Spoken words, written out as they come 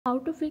How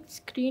to fix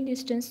screen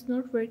distance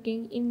not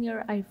working in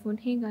your iPhone.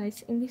 Hey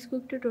guys, in this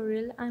quick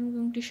tutorial I'm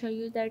going to show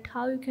you that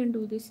how you can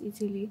do this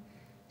easily.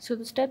 So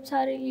the steps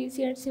are really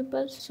easy and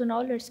simple, so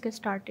now let's get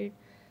started.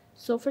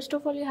 So first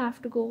of all, you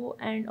have to go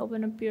and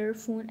open up your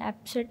phone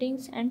app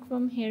settings, and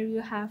from here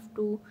you have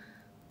to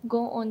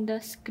go on the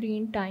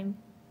screen time.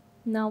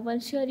 Now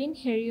once you are in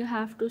here, you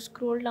have to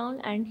scroll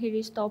down and here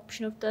is the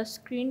option of the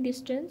screen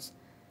distance.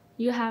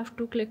 You have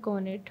to click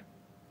on it,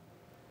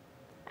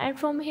 and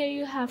from here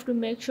you have to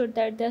make sure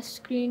that the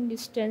screen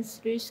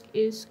distance risk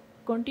is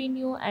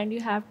continue, and you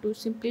have to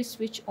simply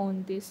switch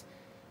on this.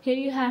 Here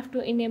you have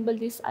to enable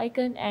this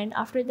icon, and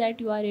after that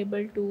you are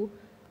able to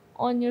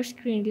on your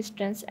screen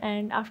distance,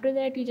 and after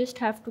that you just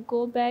have to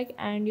go back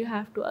and you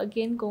have to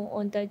again go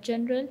on the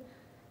general,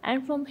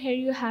 and from here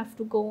you have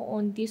to go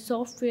on the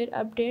software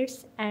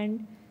updates,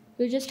 and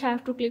you just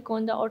have to click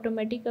on the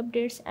automatic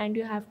updates, and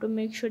you have to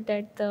make sure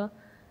that the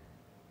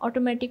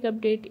automatic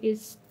update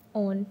is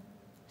on.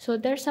 So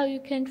that's how you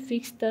can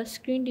fix the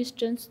screen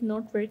distance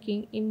not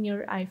working in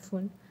your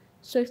iPhone.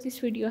 So if this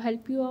video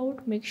helped you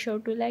out, make sure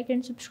to like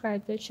and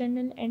subscribe the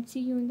channel, and see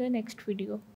you in the next video.